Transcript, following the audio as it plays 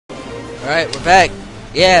Alright, we're back.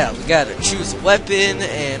 Yeah, we gotta choose a weapon,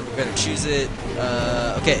 and we're gonna choose it.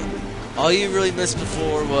 Okay. All you really missed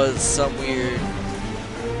before was some weird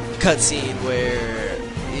cutscene where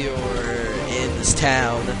you're in this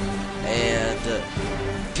town, and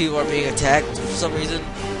people are being attacked for some reason.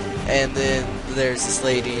 And then there's this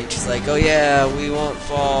lady, and she's like, oh yeah, we won't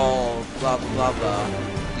fall, blah blah blah blah,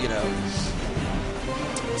 you know.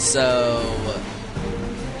 So,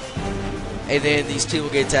 and then these people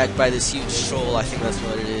get attacked by this huge troll, I think that's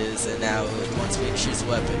what it is, and now it wants me to choose a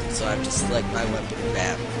weapon, so I have to select my weapon,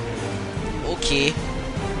 bam. Okay,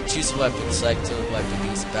 choose a weapon, select a weapon,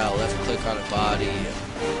 use a battle, left click on a body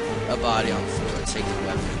on the floor, take the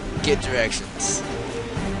weapon, get directions.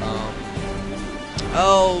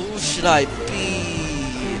 Oh, who should I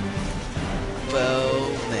be? Bow,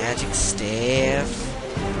 magic staff,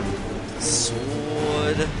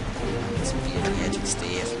 sword. Let's be a magic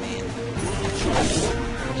staff, man.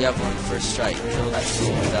 You have one first strike. Kill the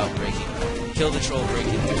troll without breaking. Kill the troll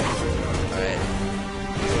breaking through. Alright.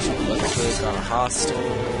 Left click on a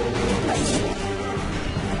hostile.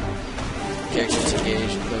 Characters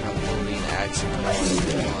engaged. Click on the building. Action code.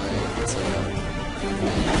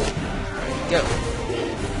 Alright, go.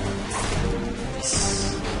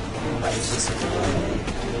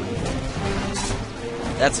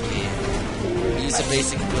 That's me. Use a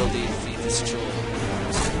basic ability to defeat this troll.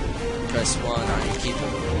 Press 1 on your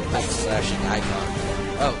keyboard. Click the flashing icon.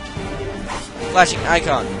 Oh. Flashing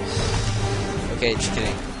icon! Okay, just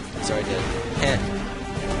kidding. Sorry, dude.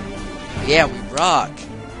 Yeah, we rock!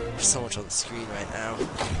 There's so much on the screen right now.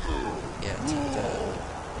 Yeah, take that.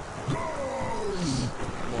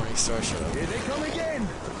 Morning Star Show. Here they come again!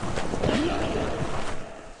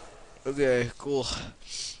 Okay, cool.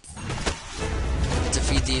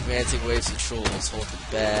 Defeat the advancing waves of trolls. Hold them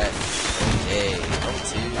back. Okay.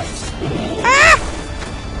 L2. Ah!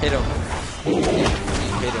 Hit him.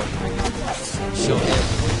 Hit him. Show him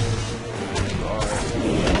you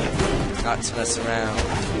are not to mess around.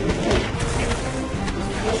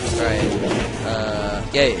 Alright.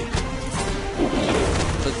 Yay.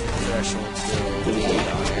 Click the threshold to be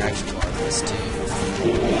on your action bar. Press 2.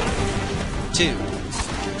 2.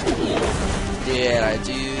 Did I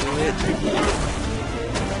do it?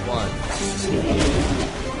 1.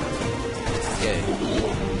 Okay.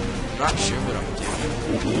 I'm not sure what I'm doing.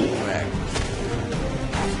 Right.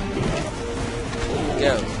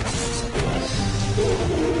 Go.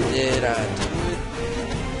 Did I do it?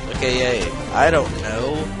 Okay, yay. I don't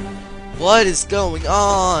know. What is going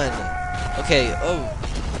on? Okay, oh.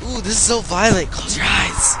 Ooh, this is so violent. Close your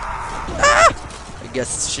eyes. Ah! I guess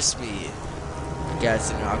it's just me. Guy's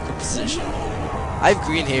in an awkward position. I have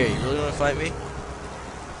green hair. You really want to fight me?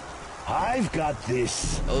 I've got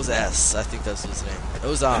this. Ozas. I think that's his name.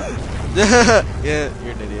 Ozan. Yeah,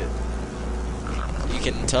 you're an idiot. You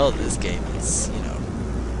can tell this game is, you know,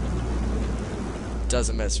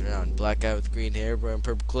 doesn't mess around. Black guy with green hair, wearing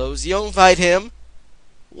purple clothes. You don't fight him.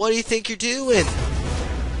 What do you think you're doing?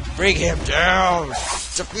 Bring him down.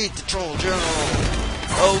 Defeat the troll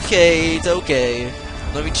general. Okay, it's okay.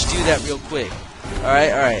 Let me just do that real quick.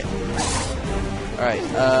 Alright, alright. Alright,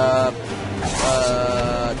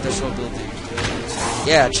 threshold ability.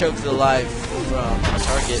 Yeah, choke the life from a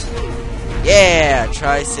target. Yeah,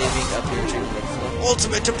 try saving up your treatment from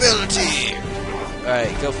ultimate ability.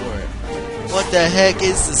 Alright, go for it. What the heck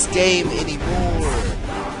is this game anymore?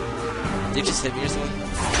 Did you just hit me or something?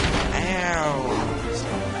 Ow.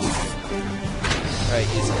 Alright,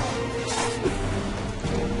 use it.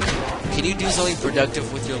 Can you do something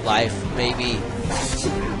productive with your life, maybe?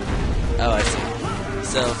 Oh, I see.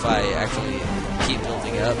 So if I actually keep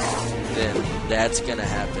building up, then that's gonna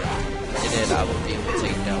happen. And then I will be able to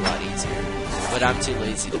take it down a lot easier. But I'm too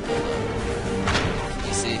lazy to build up.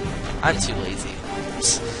 You see? I'm too lazy.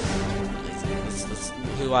 That's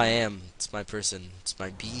who I am. It's my person. It's my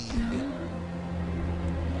being.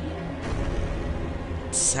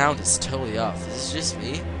 The sound is totally off. This is just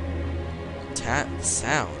me.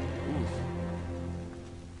 Sound.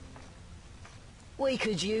 We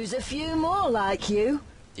could use a few more like you.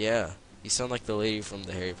 Yeah, you sound like the lady from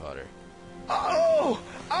the Harry Potter. Oh,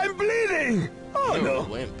 I'm bleeding! Oh You're a no,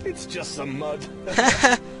 wimp. it's just some mud.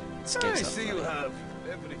 I See you have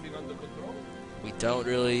everything under control. We don't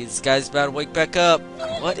really. This guy's about to wake back up.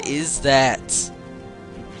 What is that? Is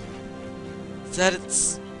that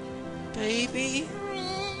its baby?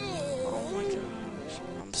 Oh my gosh.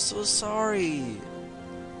 I'm so sorry.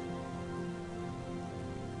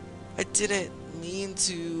 I didn't mean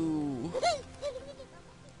to.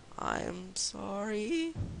 I'm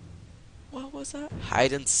sorry. What was that?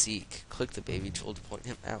 Hide and seek. Click the baby troll to point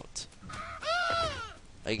him out.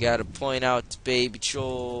 I gotta point out to Baby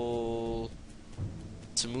Troll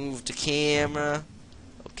to move the camera.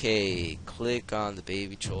 Okay, click on the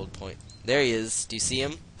Baby Troll point. There he is. Do you see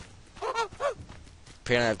him?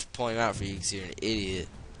 Apparently I have to point him out for you because you're an idiot.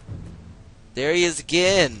 There he is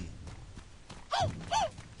again.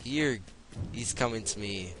 Here, he's coming to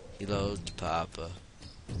me. He loves Papa.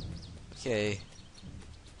 Okay.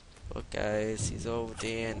 Look, guys, he's over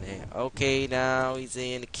there. Okay, now he's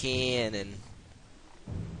in the cannon.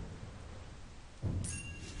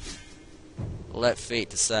 Let fate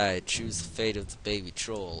decide. Choose the fate of the Baby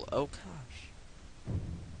Troll. Oh gosh.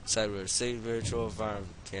 Decide where to save the Baby Troll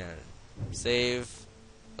environment cannon. Save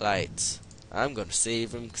lights. I'm gonna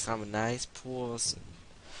save him because I'm a nice person.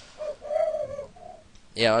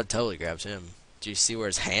 Yeah, I totally grabbed him. Do you see where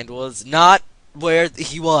his hand was? Not where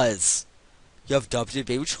he was. You have adopted a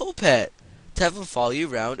Baby Troll pet. To have him follow you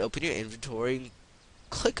around, open your inventory and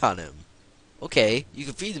click on him. Okay, you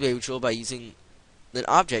can feed the Baby Troll by using an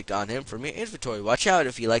object on him from your inventory. Watch out,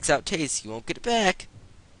 if he likes out taste, you won't get it back.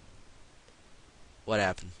 What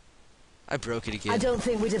happened? I broke it again. I don't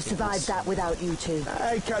think we'd have survived that without you two.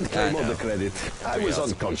 I can't claim all the credit. I was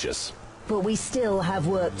unconscious. But we still have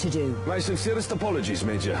work to do. My sincerest apologies,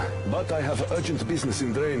 Major. But I have urgent business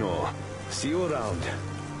in Draenor. See you around.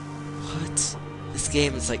 What? This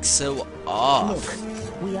game is like so off.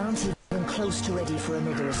 Look, we aren't even close to ready for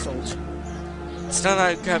another assault. It's not how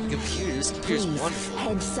I grab a computer. This computer's Please, wonderful.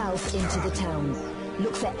 head south into the town.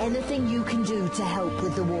 Look for anything you can do to help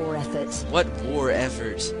with the war effort. What war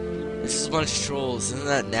effort? This is a bunch of trolls. Isn't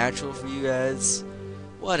that natural for you guys?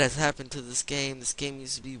 What has happened to this game? This game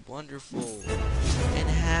used to be wonderful and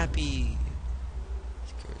happy.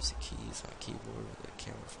 Secures the keys on keyboard with a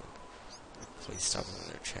camera phone. Please stop them in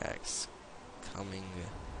their tracks. Coming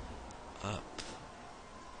up.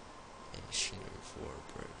 And machinery for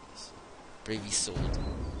braves. Bravey sold.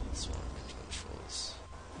 That's what I mentioned on trolls.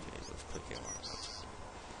 Okay, let's click it on.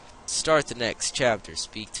 Start the next chapter.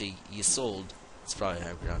 Speak to Isolde. That's probably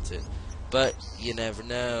how I pronounce it. But you never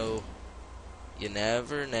know. You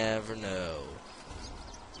never know.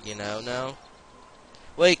 You know?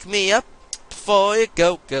 Wake me up before you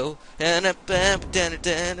go.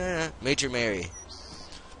 Major Mary.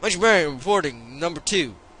 Major Mary reporting number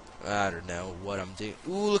 2. I don't know what I'm doing.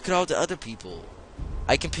 Ooh, look at all the other people.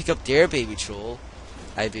 I can pick up their Baby Troll.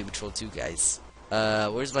 I have Baby Troll too, guys.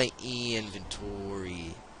 Where's my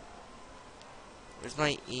inventory? Where's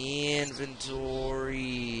my inventory?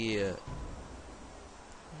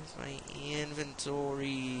 Where's my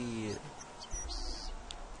inventory?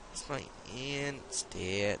 Where's my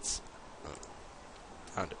stats? Oh,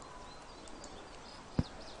 found it.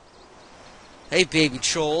 Hey, Baby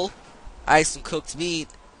Troll. I have some cooked meat.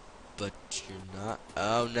 But you're not.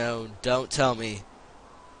 Oh no, don't tell me.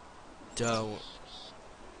 Don't.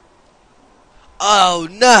 Oh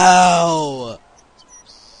no!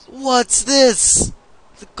 What's this?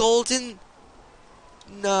 The golden...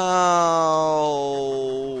 No.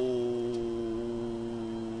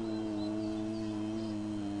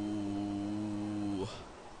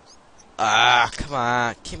 Ah, come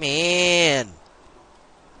on. Come in.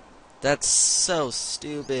 That's so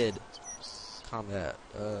stupid. Combat.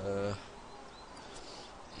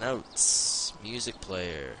 Notes. Music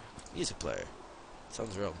player. Music player.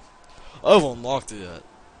 Sounds real. I've unlocked it.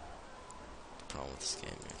 The problem with this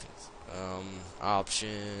game, I think.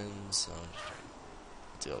 Options.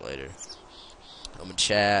 Do it later. I'm in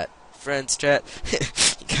chat. Friends chat.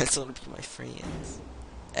 You guys want to be my friends?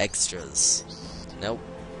 Extras. Nope.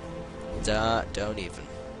 Don't even.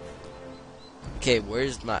 Okay,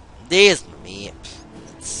 where's my... There's my map.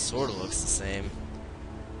 It sort of looks the same.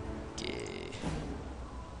 Okay.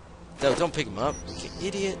 No, don't pick him up. You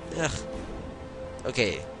idiot. Ugh.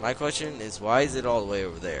 Okay, my question is, why is it all the way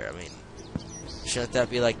over there? I mean, shouldn't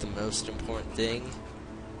that be like the most important thing?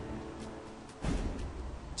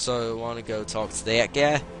 So I want to go talk to that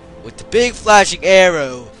guy with the big flashing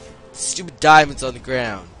arrow, stupid diamonds on the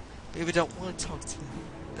ground. Maybe I don't want to talk to him.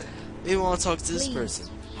 Maybe I want to talk to this person.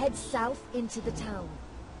 Head south into the town.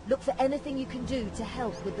 Look for anything you can do to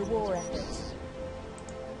help with the war effort.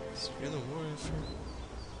 The war effort?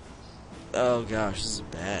 Oh gosh, this is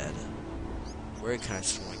bad. Where can I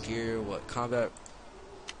store my gear? What combat?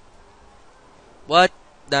 What?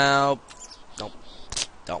 No. Nope.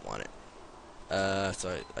 Don't want it.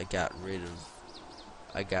 So I got rid of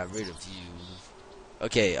you.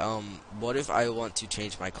 Okay, what if I want to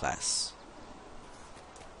change my class?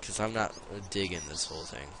 Because I'm not digging this whole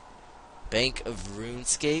thing. Bank of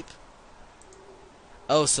Runescape?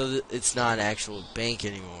 Oh, so it's not an actual bank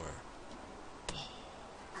anymore.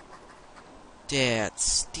 That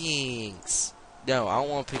stinks. No, I don't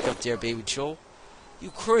want to pick up their baby troll. You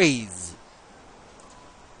crazy.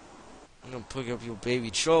 I'm gonna pick up your baby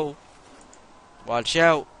troll. Watch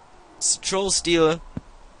out. It's a troll stealer.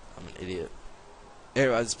 I'm an idiot.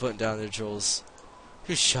 Everybody's putting down their trolls.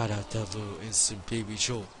 Who shot out that little innocent baby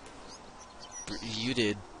troll? You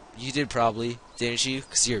did. You did probably, didn't you?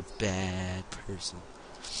 Because you're a bad person.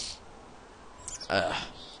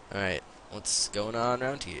 Alright. What's going on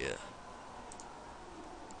around here?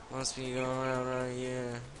 Must be going on around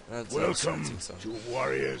here. Welcome to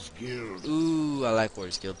Warriors Guild. Ooh, I like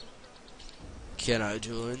Warriors Guild. Can I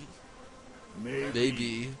join?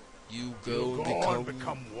 Maybe. You go and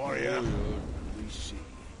become warrior. We see.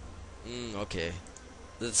 Okay.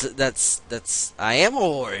 That's. I am a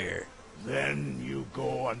warrior. Then you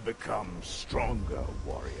go and become stronger,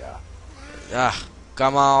 warrior.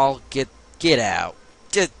 Come on, get out.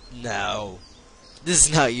 Just no. This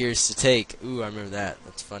is not yours to take. Ooh, I remember that.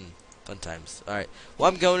 That's fun times. All right.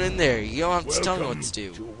 Well, I'm going in there. You don't have to tell me what to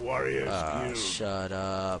do. To Warriors Guild. Shut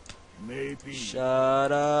up. Maybe.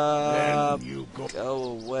 Shut up. Then you go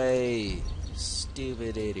away,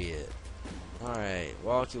 stupid idiot. All right.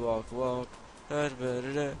 Walk.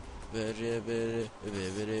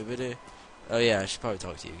 Oh yeah, I should probably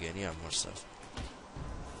talk to you again. You have more stuff.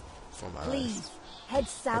 For my Please, life. head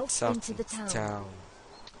south into the town.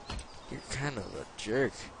 You're kind of a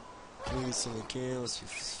jerk. Maybe something kills, you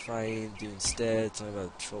fighting, do instead, talking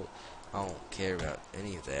about the troll. I don't care about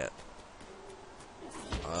any of that.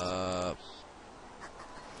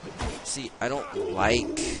 See, I don't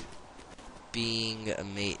like being a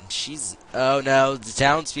mate, and she's. Oh no, the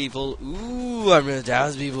townspeople. Ooh, I remember the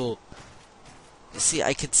townspeople. You see,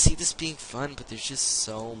 I could see this being fun, but there's just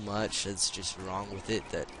so much that's just wrong with it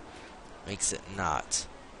that makes it not.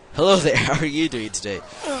 Hello there, how are you doing today?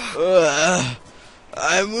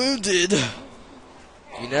 I'm wounded.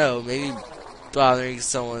 You know, maybe bothering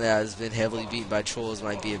someone that has been heavily beaten by trolls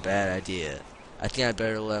might be a bad idea. I think I'd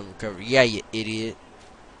better let him recover. Yeah, you idiot.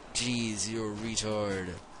 Jeez, you're a retard.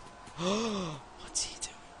 What's he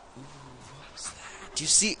doing? Ooh, what was that? Do you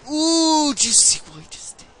see? Ooh, do you see what he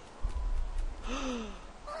just did?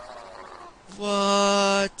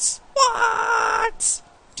 What? What?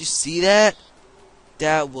 Do you see that?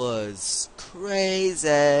 That was crazy.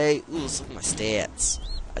 Ooh, let's look at my stats.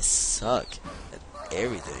 I suck at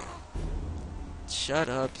everything. Shut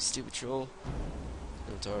up, you stupid troll.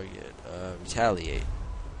 No target. Retaliate.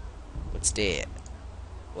 What's that?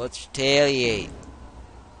 What's retaliate?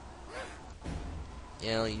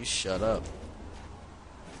 Yeah, you shut up.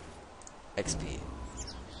 XP.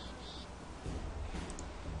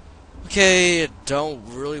 Okay, don't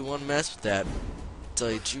really want to mess with that. Tell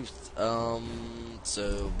you the truth.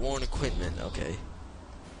 So worn equipment. Okay.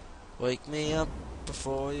 Wake me up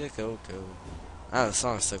before you go. Ah, the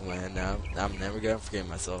song stuck in my head now. I'm never gonna forget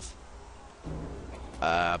myself.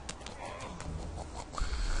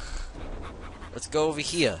 Let's go over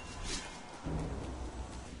here.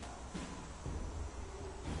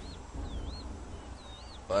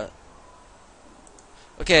 What?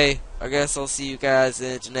 Okay, I guess I'll see you guys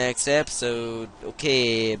in the next episode.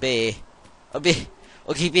 Okay, bye. Okay,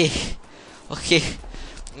 bye. Okay.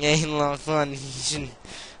 Yeah, a lot of fun.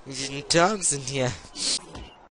 We shouldn't dogs in here.